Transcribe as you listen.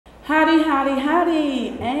Howdy, howdy, howdy,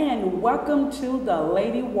 and welcome to the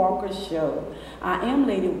Lady Walker Show. I am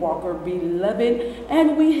Lady Walker, beloved,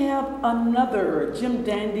 and we have another Jim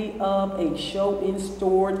Dandy of a show in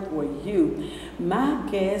store for you. My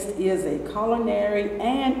guest is a culinary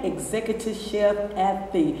and executive chef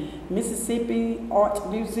at the Mississippi Art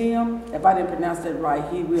Museum. If I didn't pronounce that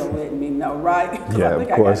right, he will let me know, right? Yeah, I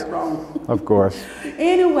think of course. I got it wrong. Of course.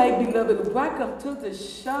 Anyway, beloved, welcome to the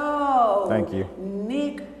show. Thank you.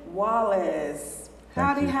 Nick Wallace.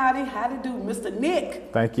 Howdy, howdy, howdy do, Mr. Nick.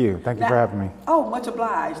 Thank you. Thank you for having me. Oh, much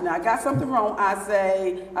obliged. Now, I got something wrong. I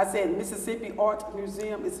said Mississippi Art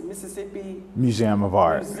Museum. It's Mississippi Museum of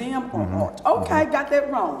Art. Museum of Art. Okay, got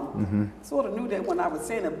that wrong. Sort of knew that when I was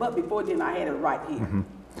saying it, but before then I had it right here.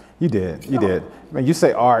 You did. You did. I mean, you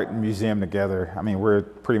say art and museum together. I mean, we're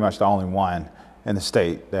pretty much the only one in the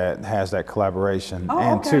state that has that collaboration,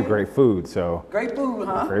 and two, great food. So great food,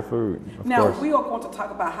 huh? Great food. Now we are going to talk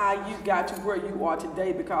about how you got to where you are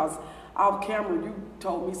today, because off camera you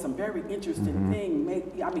told me some very interesting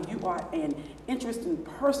things. I mean, you are an interesting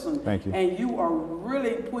person. Thank you. And you are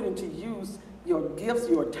really putting to use your gifts,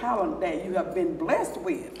 your talent that you have been blessed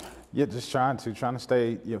with. Yeah, just trying to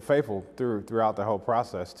stay faithful throughout the whole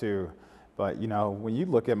process too. But, when you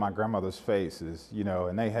look at my grandmother's faces,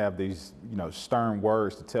 and they have these, stern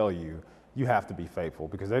words to tell you, you have to be faithful,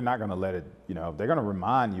 because they're not going to let it, they're going to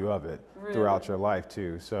remind you of it throughout your life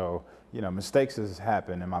too. So, mistakes has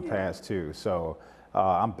happened in my past too. So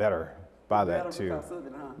I'm better by that too. Because of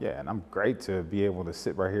it, huh? Yeah, and I'm great to be able to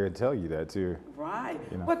sit right here and tell you that too. Right.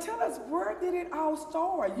 Well, tell us, where did it all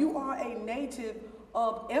start? You are a native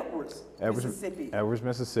of Edwards, Mississippi. Edwards,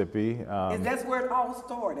 Mississippi. And that's where it all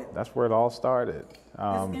started. That's where it all started.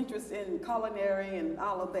 This interest in culinary and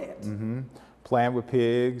all of that. Playing with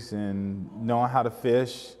pigs and knowing how to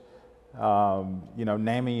fish.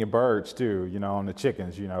 Naming your birds too. On the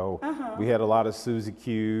chickens. We had a lot of Susie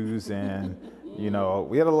Q's, and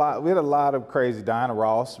we had a lot of crazy Diana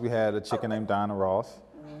Ross. We had a chicken named Diana Ross.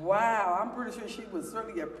 Wow, I'm pretty sure she would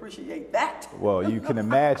certainly appreciate that. Well, you can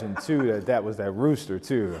imagine too that was that rooster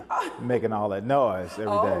too, making all that noise every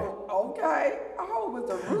day. Okay. Oh, it was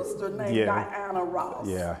a rooster named Diana Ross.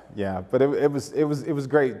 Yeah. But it was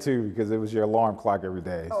great too, because it was your alarm clock every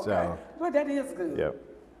day. Okay. So. Well, that is good.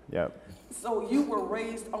 Yep. So you were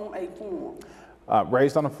raised on a farm.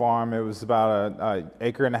 Raised on a farm. It was about an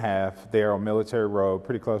acre and a half there on Military Road,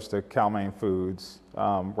 pretty close to Calmaine Foods,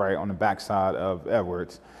 right on the backside of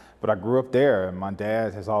Edwards. But I grew up there, and my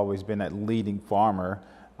dad has always been that leading farmer,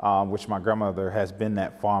 which my grandmother has been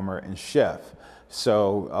that farmer and chef.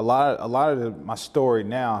 So a lot of my story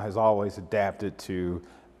now has always adapted to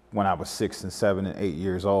when I was 6 and 7 and 8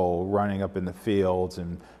 years old, running up in the fields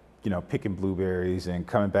and picking blueberries and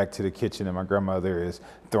coming back to the kitchen, and my grandmother is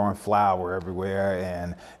throwing flour everywhere,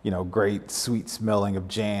 and great sweet smelling of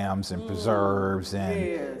jams and preserves,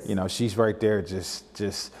 and she's right there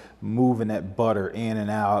just moving that butter in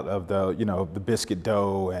and out of the biscuit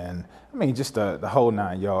dough, and I mean just the whole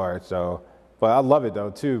 9 yards. So, but I love it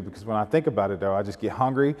though too, because when I think about it though, I just get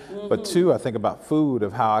hungry. But two, I think about food,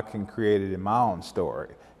 of how I can create it in my own story.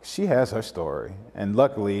 She has her story, and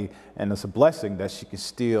luckily, and it's a blessing that she can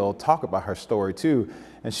still talk about her story too.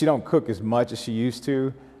 And she don't cook as much as she used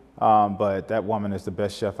to, but that woman is the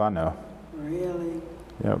best chef I know. Really?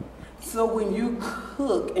 Yep. So when you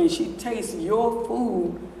cook and she tastes your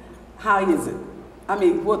food, how is it? I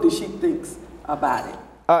mean, what does she think about it?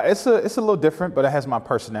 It's a little different, but it has my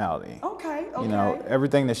personality. Okay.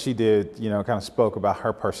 Everything that she did, kind of spoke about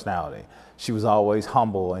her personality. She was always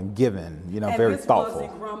humble and giving, very thoughtful. And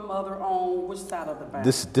this was the grandmother on which side of the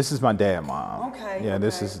family? This is my dad, Mom. Okay. Yeah,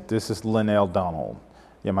 this is Linnell Donald.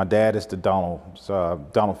 Yeah, my dad is the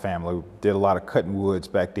Donald family. Did a lot of cutting woods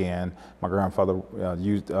back then. My grandfather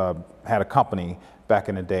had a company back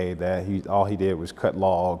in the day that all he did was cut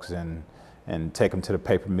logs and take them to the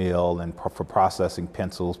paper mill and for processing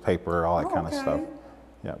pencils, paper, all that kind of stuff.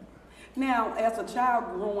 Yep. Now, as a child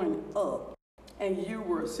growing up, and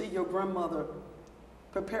you see your grandmother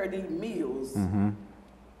prepare these meals,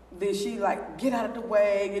 did she get out of the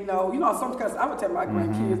way? Sometimes I would tell my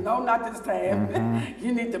grandkids, no, not this time.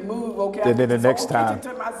 You need to move, okay? And then the next time,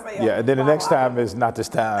 and then the next time is not this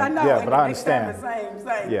time. I know, yeah, but I understand. Time the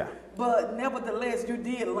same. Yeah. But nevertheless, you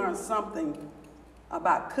did learn something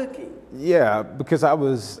about cooking. Yeah, because I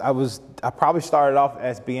probably started off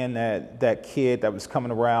as being that kid that was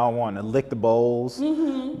coming around wanting to lick the bowls,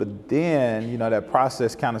 but then, you know, that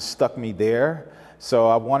process kind of stuck me there. So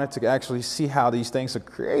I wanted to actually see how these things are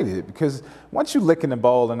created, because once you lick in the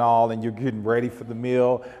bowl and all, and you're getting ready for the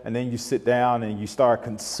meal, and then you sit down and you start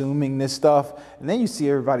consuming this stuff, and then you see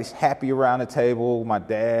everybody's happy around the table, my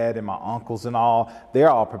dad and my uncles and all,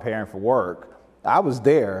 they're all preparing for work. I was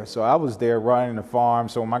there, so I was there running the farm.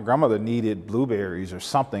 So when my grandmother needed blueberries or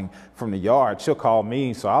something from the yard, she'll call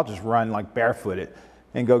me, so I'll just run like barefooted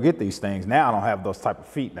and go get these things. Now I don't have those type of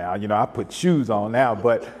feet now. You know, I put shoes on now,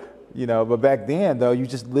 but you know, but back then though, you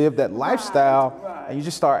just lived that lifestyle, and you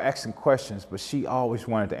just start asking questions. But she always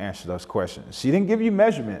wanted to answer those questions. She didn't give you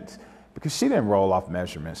measurements because she didn't roll off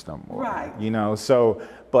measurements no more. Right. You know, so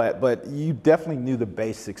but you definitely knew the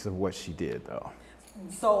basics of what she did though.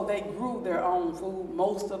 So they grew their own food,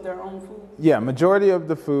 most of their own food? Yeah, majority of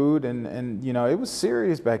the food, and you know, it was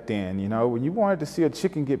serious back then. You know, when you wanted to see a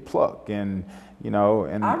chicken get plucked, and you know,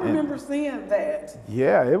 and I remember seeing that.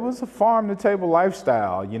 Yeah, it was a farm to table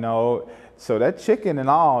lifestyle. You know, so that chicken and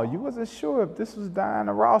all, you wasn't sure if this was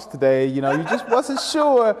Diana Ross today. You know, you just wasn't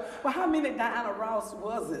sure. Well, how many Diana Ross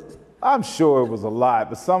was it? I'm sure it was a lot,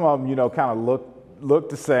 but some of them, you know, kind of looked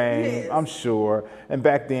the same. Yes. I'm sure. And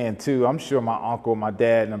back then too, I'm sure my uncle, my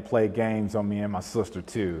dad, and them played games on me and my sister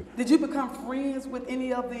too. Did you become friends with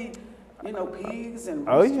any of the, you know, pigs and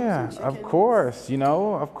Oh roosters yeah, and of chickens? course, you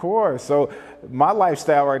know, of course. So my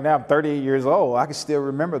lifestyle right now, I'm 38 years old, I can still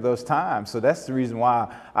remember those times. So that's the reason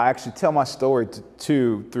why I actually tell my story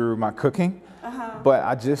through my cooking. But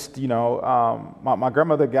I just, you know, my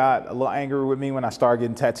grandmother got a little angry with me when I started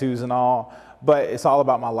getting tattoos and all. But it's all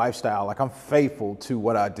about my lifestyle. Like, I'm faithful to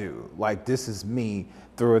what I do. Like, this is me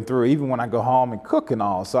through and through, even when I go home and cook and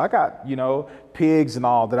all. So I got, you know, pigs and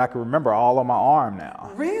all that I can remember all on my arm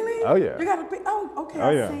now. Really? Oh yeah. You got a pig? Oh, okay. Oh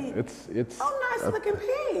I yeah. see. It's. Oh, nice looking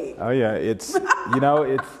pig. Oh yeah. It's you know,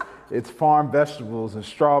 it's farm vegetables and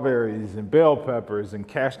strawberries and bell peppers and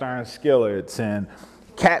cast iron skillets and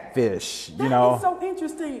catfish. You know. That is so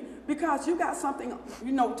interesting, because you got something,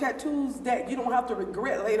 you know, tattoos that you don't have to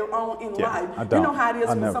regret later on in life. I don't. You know how it is I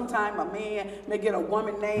when never. sometimes a man may get a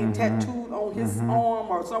woman name tattooed on his arm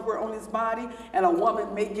or somewhere on his body, and a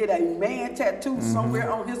woman may get a man tattooed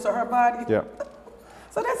somewhere on his or her body. Yeah.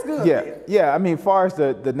 So that's good. Yeah, man. yeah. I mean, as far as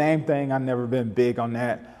the name thing, I've never been big on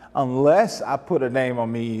that, unless I put a name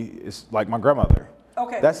on me. It's like my grandmother.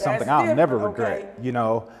 Okay, That's something I'll different, never regret. okay. You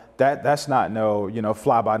know, that's not no, you know,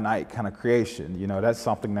 fly by night kind of creation. You know, that's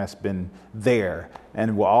something that's been there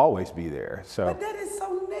and will always be there. So. But that is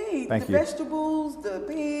so neat. Thank the you. vegetables, the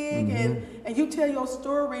pig, and you tell your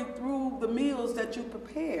story through the meals that you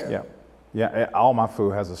prepare. Yeah, yeah. All my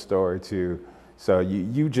food has a story too. So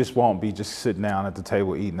you just won't be just sitting down at the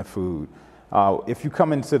table eating the food. If you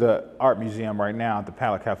come into the art museum right now at the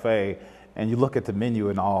Palette Cafe and you look at the menu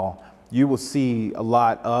and all, you will see a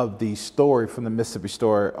lot of the story from the Mississippi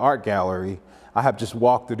Story Art Gallery. I have just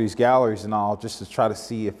walked through these galleries and all just to try to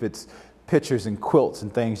see if it's pictures and quilts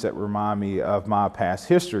and things that remind me of my past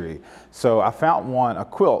history. So I found a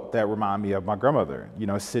quilt that reminded me of my grandmother, you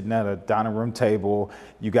know, sitting at a dining room table.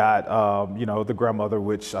 You got, you know, the grandmother,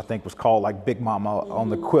 which I think was called like Big Mama on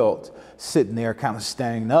the quilt, sitting there kind of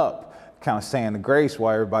standing up, kind of saying the grace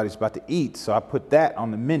while everybody's about to eat. So I put that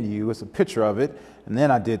on the menu. It's a picture of it. And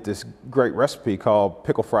then I did this great recipe called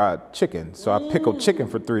pickle fried chicken. So I pickled chicken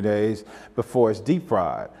for 3 days before it's deep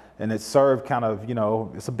fried. And it's served kind of, you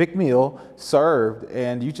know, it's a big meal served,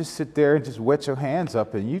 and you just sit there and just wet your hands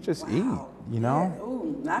up and you just eat, you know? Yeah.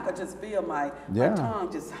 Ooh, I could just feel my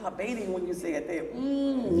tongue just salivating when you said that.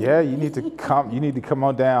 Yeah, you need to come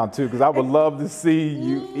on down too, because I would love to see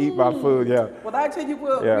you eat my food, yeah. Well, I tell you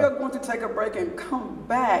what, we're going to take a break and come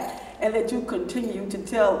back and let you continue to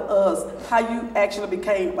tell us how you actually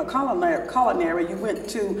became a culinary. You went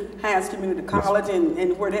to Hines Community College,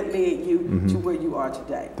 and where that led you to where you are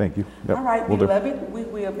today. Thank you. Yep. All right, beloved, we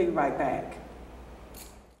will be right back.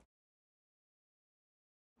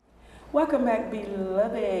 Welcome back,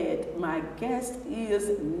 beloved. My guest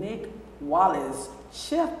is Nick Wallace,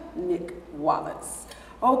 Chef Nick Wallace.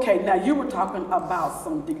 Okay, now you were talking about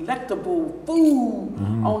some delectable food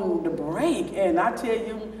on the break, and I tell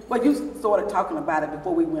you, well, you started talking about it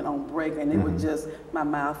before we went on break, and it was just, my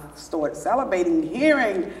mouth started salivating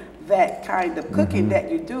hearing that kind of cooking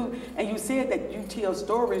that you do, and you said that you tell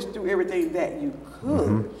stories through everything that you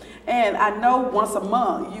cook. And I know once a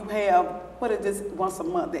month you have, what is this once a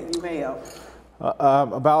month that you have? A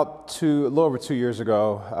little over 2 years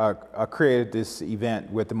ago, I created this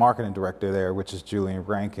event with the marketing director there, which is Julian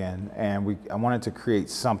Rankin, and I wanted to create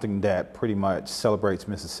something that pretty much celebrates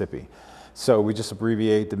Mississippi. So we just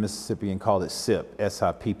abbreviate the Mississippi and called it SIP,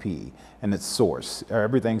 S-I-P-P, and it's source.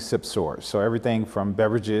 Everything's SIP source. So everything from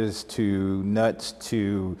beverages to nuts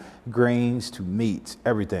to greens to meat,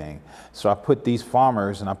 everything. So I put these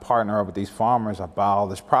farmers and I partner up with these farmers. I buy all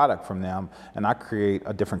this product from them and I create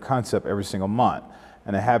a different concept every single month.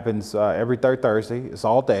 And it happens every third Thursday. It's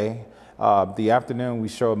all day. The afternoon we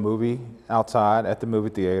show a movie outside at the movie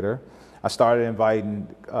theater. I started inviting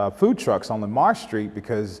food trucks on Lamar Street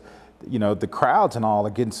because the crowds and all are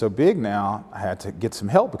getting so big now. I had to get some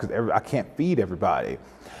help because I can't feed everybody.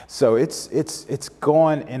 So it's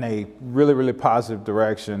going in a really, really positive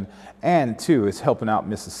direction, and too, it's helping out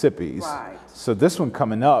Mississippi's. Right. So this one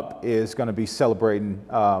coming up is going to be celebrating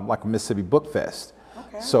like a Mississippi Book Fest.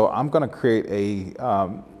 Okay. So I'm going to create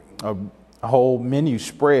a whole menu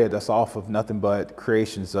spread that's off of nothing but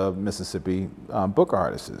creations of Mississippi book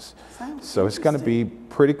artists. So it's going to be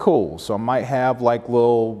pretty cool. So I might have like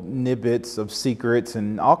little nibits of secrets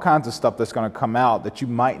and all kinds of stuff that's going to come out that you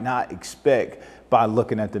might not expect by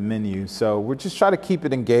looking at the menu. So we're just trying to keep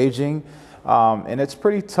it engaging. And it's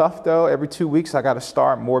pretty tough though. Every 2 weeks I got to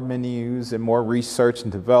start more menus and more research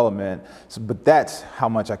and development. So, but that's how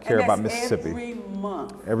much I care about Mississippi. Every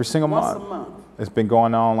month. Every single month. Once a month. It's been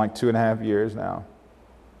going on like 2.5 years now.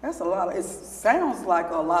 That's a lot. It sounds like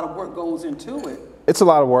a lot of work goes into it. It's a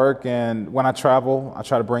lot of work, and when I travel, I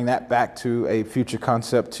try to bring that back to a future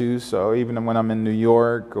concept too. So even when I'm in New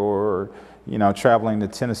York or traveling to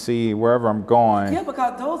Tennessee, wherever I'm going. Yeah,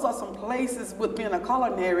 because those are some places with being a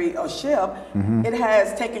culinary or chef. Mm-hmm. It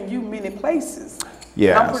has taken you many places.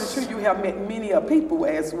 Yes. I'm pretty sure you have met many people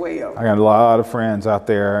as well. I got a lot of friends out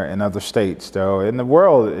there in other states, though, and the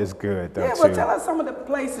world is good, though, yeah, too. well, tell us some of the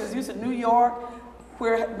places. You said New York,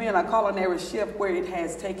 where being a culinary chef, where it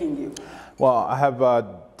has taken you. Well, I have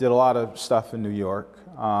did a lot of stuff in New York.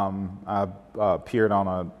 I appeared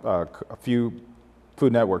on a few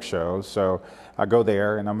Food Network shows, so I go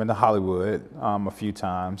there, and I'm in Hollywood a few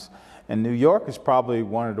times. And New York is probably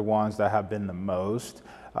one of the ones that have been the most.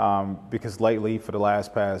 Because lately, for the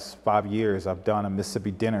past 5 years, I've done a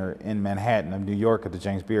Mississippi dinner in Manhattan of New York at the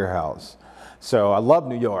James Beard House. So I love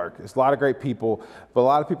New York. There's a lot of great people, but a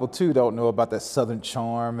lot of people too don't know about that Southern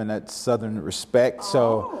charm and that Southern respect.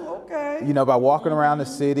 So, okay. By walking around the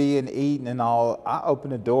city and eating and all, I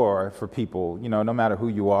open the door for people, no matter who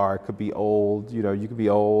you are. It could be old, you could be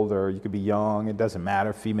old or you could be young. It doesn't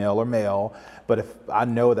matter, female or male. But if I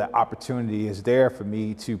know that opportunity is there for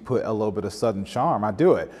me to put a little bit of Southern charm, I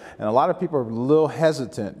do it. And a lot of people are a little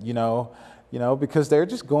hesitant, because they're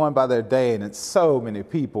just going by their day and it's so many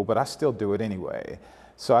people, but I still do it anyway.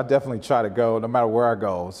 So I definitely try to go no matter where I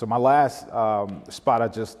go. So my last spot I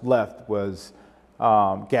just left was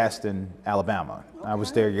Gaston, Alabama. Okay. I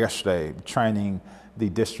was there yesterday training the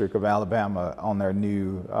District of Alabama on their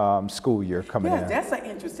new school year coming in. Yeah, that's an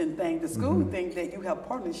interesting thing, the school thing that you have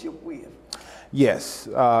partnership with. Yes,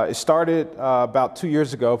 it started about 2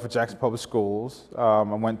 years ago for Jackson Public Schools. I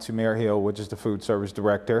went to Mayor Hill, which is the food service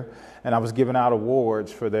director, and I was giving out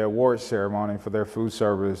awards for their awards ceremony for their food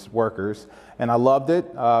service workers, and I loved it.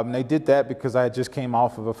 They did that because I had just came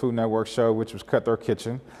off of a Food Network show, which was Cut Their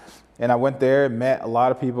Kitchen, and I went there and met a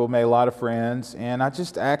lot of people, made a lot of friends, and I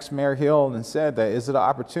just asked Mayor Hill and said that, is it an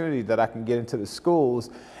opportunity that I can get into the schools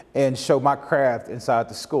and show my craft inside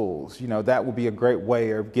the schools? That would be a great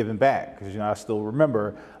way of giving back, because I still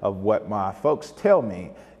remember of what my folks tell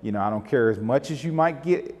me. I don't care as much as you might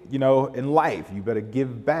get, in life. You better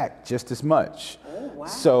give back just as much. Oh, wow.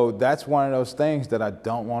 So that's one of those things that I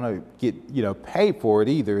don't want to get, paid for it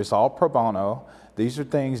either. It's all pro bono. These are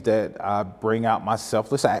things that I bring out my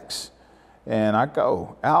selfless acts, and I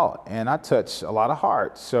go out and I touch a lot of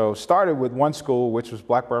hearts. So started with one school, which was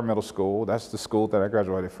Blackburn Middle School. That's the school that I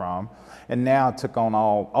graduated from. And now I took on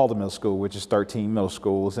all the middle school, which is 13 middle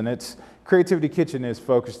schools. And it's Creativity Kitchen is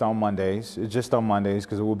focused on Mondays. It's just on Mondays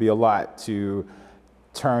because it will be a lot to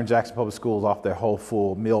turn Jackson Public Schools off their whole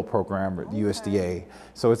full meal program at USDA.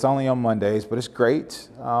 So it's only on Mondays, but it's great.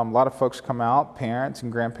 A lot of folks come out, parents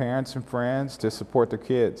and grandparents and friends, to support their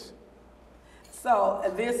kids. So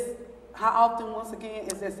how often, once again,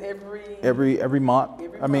 is this every month? Every month.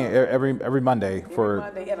 Every Monday. Every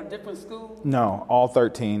Monday at a different school? No, all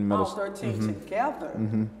 13 middle. All 13 together?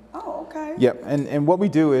 Mm-hmm. Oh, okay. Yep, and what we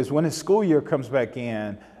do is when the school year comes back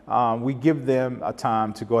in, we give them a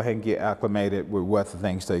time to go ahead and get acclimated with what the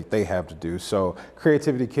things they have to do. So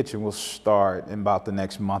Creativity Kitchen will start in about the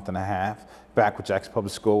next month and a half back with Jackson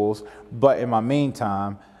Public Schools. But in my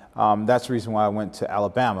meantime, That's the reason why I went to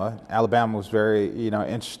Alabama. Alabama was very,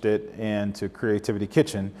 interested into Creativity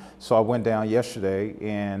Kitchen. So I went down yesterday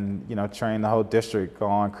and, trained the whole district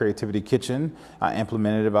on Creativity Kitchen. I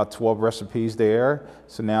implemented about 12 recipes there.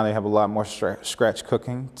 So now they have a lot more scratch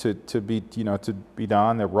cooking to be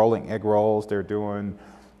done. They're rolling egg rolls. They're doing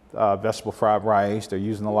vegetable fried rice. They're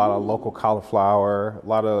using a lot of local cauliflower, a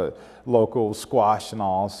lot of local squash and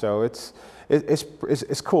all. So it's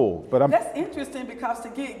cool. But That's interesting because to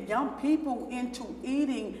get young people into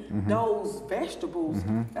eating those vegetables,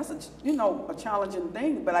 that's a challenging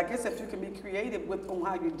thing. But I guess if you can be creative on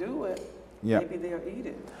how you do it, maybe they'll eat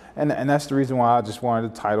it. And that's the reason why I just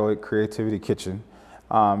wanted to title it Creativity Kitchen,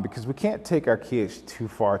 because we can't take our kids too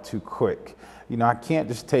far too quick. I can't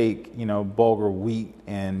just take, bulgur wheat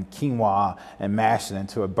and quinoa and mash it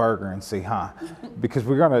into a burger and say, because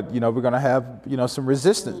we're gonna have, some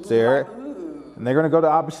resistance there. And they're going to go the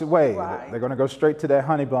opposite way. Right. They're going to go straight to that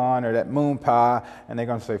honey bun or that moon pie, and they're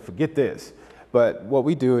going to say, forget this. But what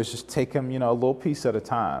we do is just take them, a little piece at a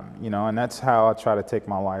time, and that's how I try to take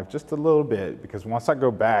my life, just a little bit, because once I go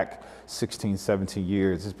back 16, 17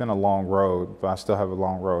 years, it's been a long road, but I still have a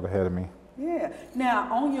long road ahead of me. Yeah.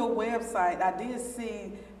 Now, on your website, I did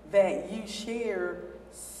see that you share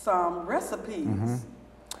some recipes.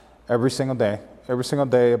 Every single day,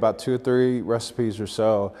 about 2 or 3 recipes or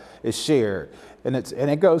so is shared. And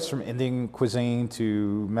it goes from Indian cuisine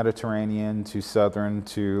to Mediterranean to Southern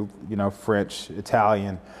to, French,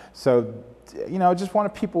 Italian. So, just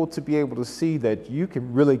wanted people to be able to see that you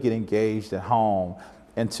can really get engaged at home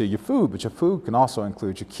into your food, but your food can also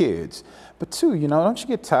include your kids. But too, don't you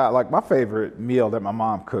get tired? Like my favorite meal that my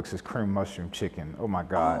mom cooks is cream mushroom chicken. Oh my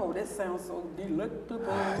God. Oh, that sounds so delectable.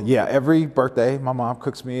 Yeah, every birthday, my mom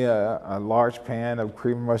cooks me a large pan of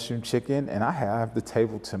cream mushroom chicken, and I have the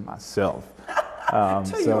table to myself.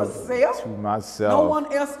 Yourself? To myself. No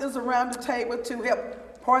one else is around the table to help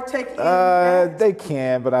partake in that? They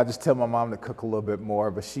can, but I just tell my mom to cook a little bit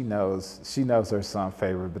more, but she knows her son's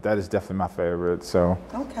favorite, but that is definitely my favorite, so.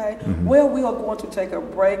 Okay, well, we are going to take a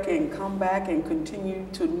break and come back and continue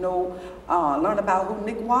to learn about who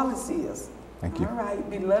Nick Wallace is. Thank you. All right,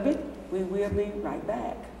 beloved, we will be right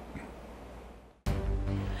back.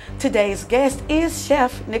 Today's guest is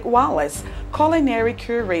Chef Nick Wallace, Culinary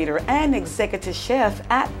Curator and Executive Chef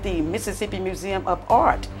at the Mississippi Museum of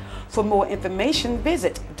Art. For more information,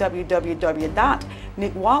 visit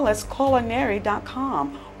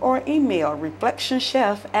www.nickwallaceculinary.com or email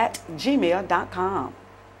reflectionchef@gmail.com.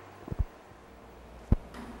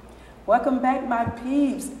 Welcome back, my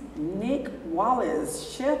peeps. Nick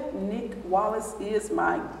Wallace. Chef Nick Wallace is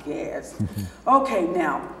my guest. Okay,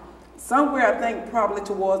 now, somewhere I think probably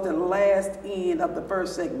towards the last end of the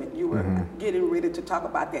first segment, you were getting ready to talk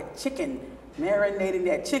about that chicken. Marinating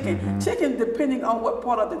that chicken. Chicken, depending on what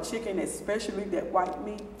part of the chicken, especially that white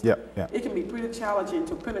meat, it can be pretty challenging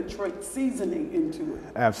to penetrate seasoning into it.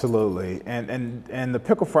 Absolutely. And the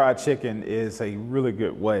pickle fried chicken is a really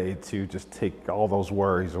good way to just take all those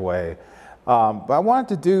worries away. But I wanted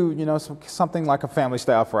to do, something like a family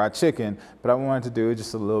style fried chicken, but I wanted to do it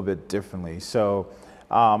just a little bit differently. So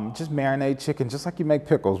just marinate chicken just like you make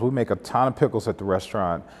pickles. We make a ton of pickles at the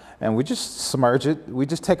restaurant. And we just submerge it. We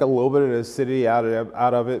just take a little bit of the acidity out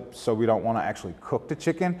of it, so we don't want to actually cook the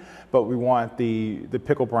chicken, but we want the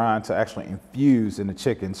pickle brine to actually infuse in the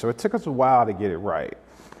chicken. So it took us a while to get it right.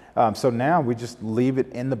 So now we just leave it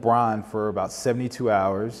in the brine for about 72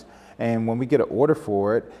 hours. And when we get an order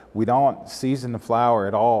for it, we don't season the flour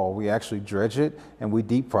at all. We actually dredge it and we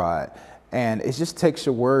deep fry it. And it just takes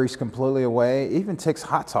your worries completely away. It even takes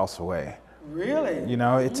hot sauce away. Really?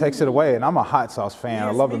 It takes it away, and I'm a hot sauce fan. Yes,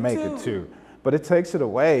 I love to me make too. it too. But it takes it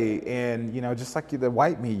away, and just like the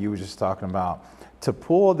white meat you were just talking about, to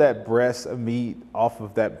pull that breast of meat off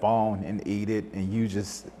of that bone and eat it, and you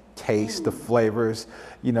just taste the flavors,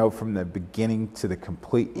 from the beginning to the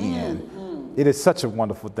complete end. It is such a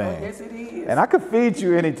wonderful thing. Oh, yes, it is. And I could feed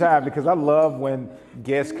you anytime because I love when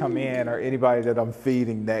guests come in or anybody that I'm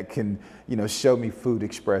feeding that can, show me food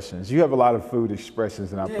expressions. You have a lot of food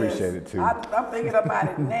expressions, and I appreciate it too. I'm thinking about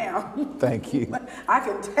it now. Thank you. I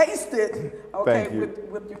can taste it. Okay, Thank you.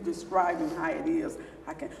 with you describing how it is.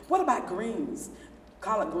 What about greens?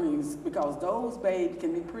 Collard greens, because those, babe,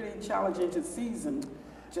 can be pretty challenging to season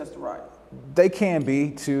just right. They can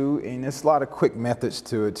be too, and there's a lot of quick methods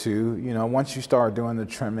to it too. Once you start doing the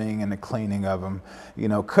trimming and the cleaning of them,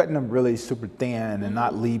 cutting them really super thin and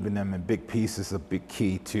not leaving them in big pieces is a big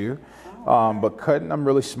key too. But cutting them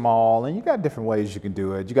really small, and you got different ways you can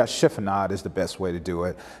do it. You got chiffonade is the best way to do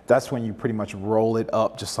it. That's when you pretty much roll it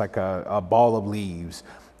up just like a ball of leaves.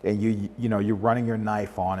 and you're running your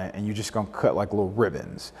knife on it, and you're just gonna cut like little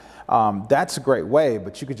ribbons. That's a great way,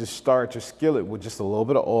 but you could just start your skillet with just a little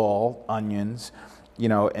bit of oil, onions,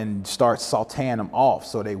 and start sauteing them off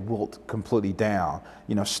so they wilt completely down.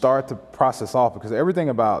 Start the process off, because everything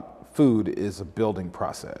about food is a building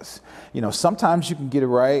process. Sometimes you can get it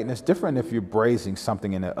right, and it's different if you're braising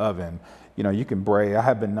something in the oven. You can braise. I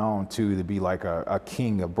have been known to be like a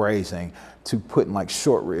king of braising, to putting like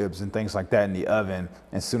short ribs and things like that in the oven.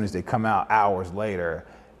 As soon as they come out hours later,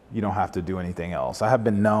 you don't have to do anything else. I have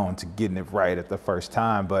been known to getting it right at the first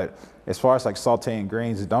time, but as far as like sauteing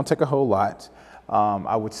greens, it don't take a whole lot.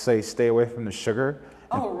 I would say stay away from the sugar.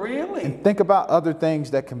 Oh, really? And think about other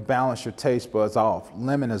things that can balance your taste buds off.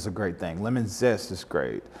 Lemon is a great thing. Lemon zest is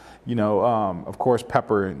great. Of course,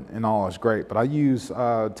 pepper and all is great, but I use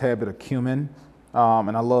a tad bit of cumin,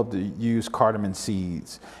 and I love to use cardamom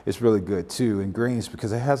seeds. It's really good too in greens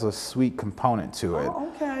because it has a sweet component to it.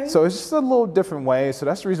 Oh, okay. So it's just a little different way. So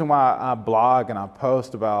that's the reason why I blog and I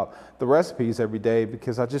post about the recipes every day,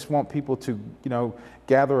 because I just want people to,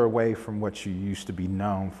 gather away from what you used to be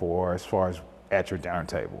known for as far as at your dinner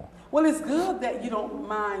table. Well, it's good that you don't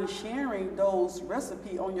mind sharing those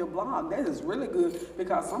recipes on your blog. That is really good,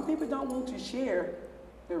 because some people don't want to share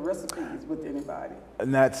their recipes with anybody.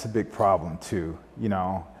 And that's a big problem too.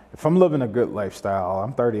 If I'm living a good lifestyle,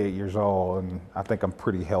 I'm 38 years old, and I think I'm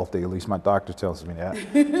pretty healthy. At least my doctor tells me that.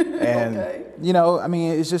 And,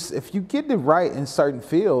 okay. It's just, if you get it right in certain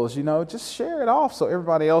fields, just share it off so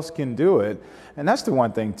everybody else can do it. And that's the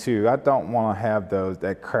one thing too. I don't want to have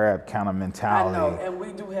that crab kind of mentality. I know, and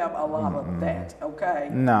we do have a lot of that, okay?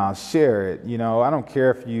 No, share it. I don't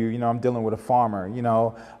care if I'm dealing with a farmer.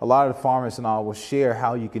 A lot of the farmers and all will share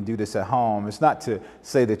how you can do this at home. It's not to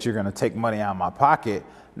say that you're going to take money out of my pocket.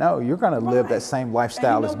 No, you're going to live that same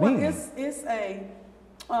lifestyle as me. It's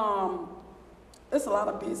a lot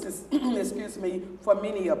of business, excuse me, for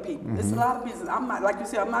many of people. It's a lot of business. I'm not, like you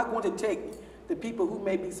said, I'm not going to take the people who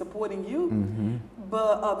may be supporting you,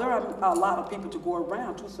 but there are a lot of people to go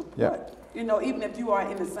around to support, even if you are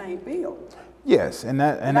in the same field. Yes, and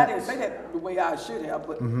I didn't say that the way I should have,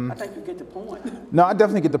 but I think you get the point. No, I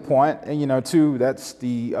definitely get the point. And, too, that's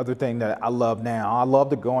the other thing that I love now. I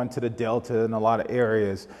love to go into the Delta and a lot of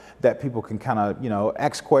areas that people can kind of,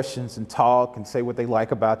 ask questions and talk and say what they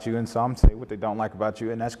like about you, and some say what they don't like about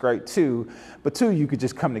you, and that's great too. But too, you could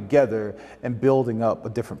just come together and building up a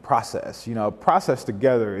different process. Process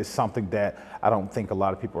together is something that I don't think a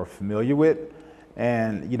lot of people are familiar with.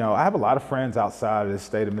 And, I have a lot of friends outside of the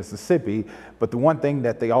state of Mississippi, but the one thing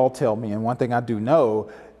that they all tell me, and one thing I do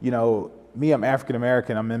know, me, I'm African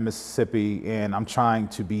American, I'm in Mississippi, and I'm trying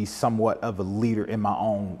to be somewhat of a leader in my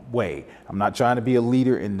own way. I'm not trying to be a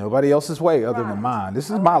leader in nobody else's way other than mine. This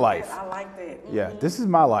is my life. I like that. Yeah, this is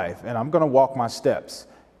my life, and I'm going to walk my steps,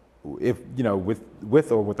 if,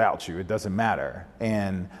 with or without you, it doesn't matter.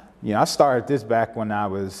 And I started this back when I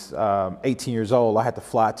was 18 years old. I had to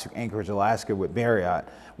fly to Anchorage, Alaska with Marriott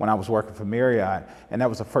when I was working for Marriott, and that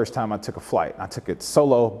was the first time I took a flight. I took it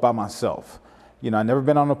solo by myself. I'd never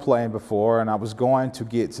been on a plane before, and I was going to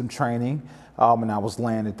get some training, and I was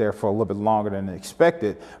landed there for a little bit longer than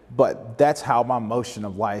expected. But that's how my motion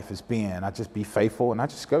of life has been. I just be faithful, and I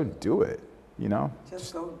just go do it,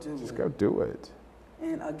 Just go do it. Just go do it.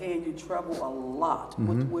 And again, you travel a lot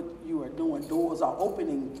with what you are doing. Doors are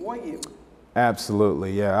opening for you.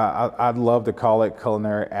 Absolutely, yeah. I'd love to call it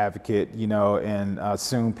Culinary Advocate, and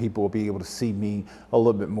soon people will be able to see me a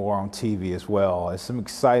little bit more on TV as well. It's some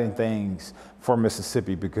exciting things for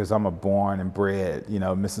Mississippi, because I'm a born and bred,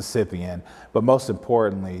 Mississippian. But most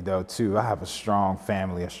importantly, though, too, I have a strong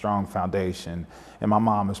family, a strong foundation, and my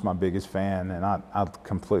mom is my biggest fan, and I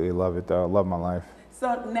completely love it, though. I love my life.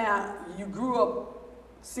 So now, you grew up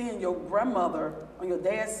seeing your grandmother on your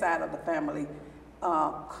dad's side of the family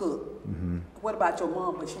cook. What about your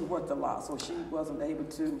mom? But she worked a lot, so she wasn't able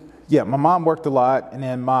to. Yeah, my mom worked a lot, and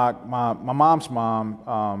then my mom's mom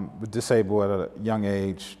was disabled at a young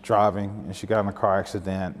age driving, and she got in a car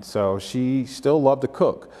accident. So she still loved to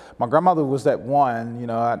cook. My grandmother was that one,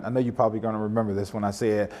 I know you're probably going to remember this when I say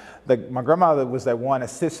it. My grandmother was that one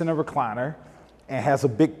that sits in a recliner and has a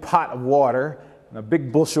big pot of water and a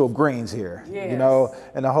big bushel of greens here, yes.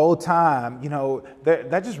 And the whole time,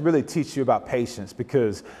 that just really teaches you about patience,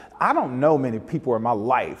 because I don't know many people in my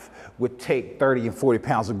life would take 30 and 40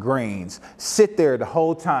 pounds of greens, sit there the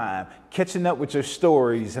whole time, catching up with your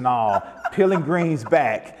stories and all, peeling greens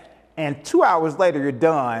back, and 2 hours later you're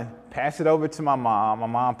done, pass it over to my mom. My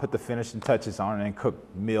mom put the finishing touches on it and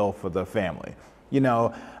cooked meal for the family. You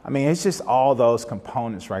know, I mean, it's just all those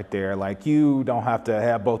components right there. Like, you don't have to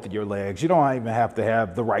have both of your legs. You don't even have to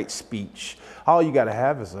have the right speech. All you got to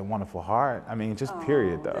have is a wonderful heart. I mean, just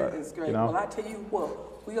period, though. That is great. You know? Well, I tell you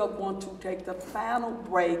what, we are going to take the final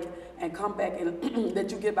break and come back and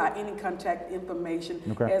let you give out any contact information,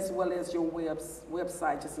 as well as your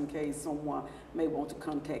website, just in case someone may want to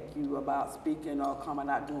contact you about speaking or coming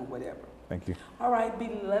out doing whatever. Thank you. All right,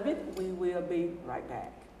 beloved, we will be right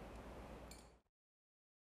back.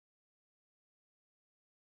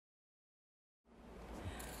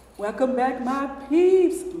 Welcome back, my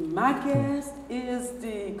peeps. My guest is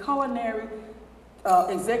the Culinary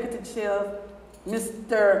Executive Chef,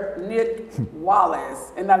 Mr. Nick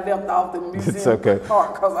Wallace. And I left off the museum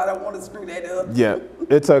part because I don't want to screw that up. Yeah,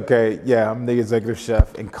 it's okay. Yeah, I'm the Executive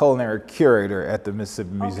Chef and Culinary Curator at the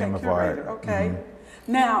Mississippi Museum of Art. Okay.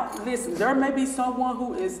 Now, listen, there may be someone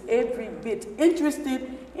who is every bit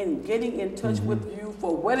interested in getting in touch with you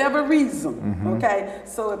for whatever reason, okay?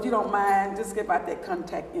 So if you don't mind, just give out that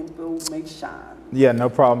contact information. Yeah, no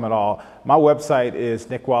problem at all. My website is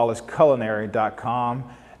nickwallaceculinary.com,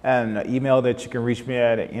 and the email that you can reach me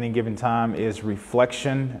at any given time is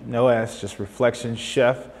reflection, no S, just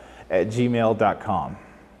reflectionchef@gmail.com.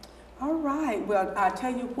 All right, well, I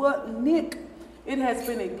tell you what, Nick, it has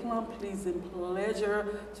been a plum pleasing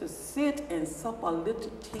pleasure to sit and sup a little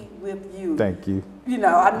tea with you. Thank you. You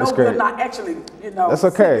know, I know we're not actually, you know, that's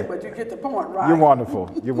okay, but you get the point, right? You're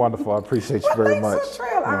wonderful. You're wonderful. I appreciate you very much. So,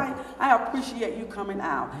 Trell, I appreciate you coming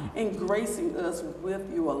out and gracing us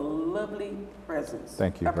with your lovely presence.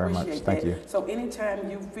 Thank you very much. Thank you. So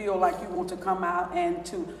anytime you feel like you want to come out and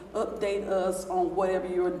to update us on whatever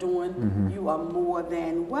you're doing, you are more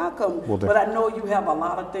than welcome. But I know you have a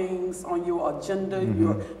lot of things on your agenda.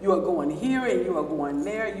 You are going here and you are going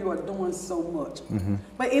there. You are doing so much.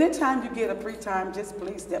 But anytime you get a free time, just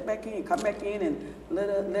please step back in, come back in, and let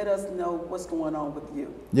us know what's going on with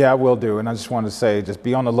you. Yeah, I will do. And I just wanted to say, just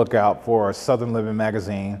be on the lookout for Southern Living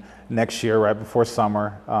magazine next year, right before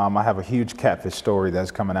summer. I have a huge catfish story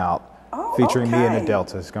that's coming out featuring me in the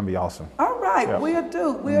Delta. It's going to be awesome. All right, we'll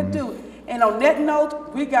do. And on that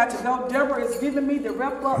note, we got to go. Deborah is giving me the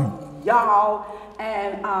wrap up, y'all.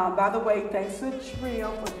 And by the way, thanks to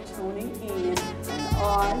Trill for tuning in. And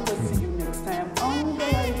I will see you next time on the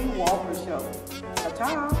Lady Walker Show.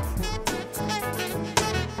 Ta-ta.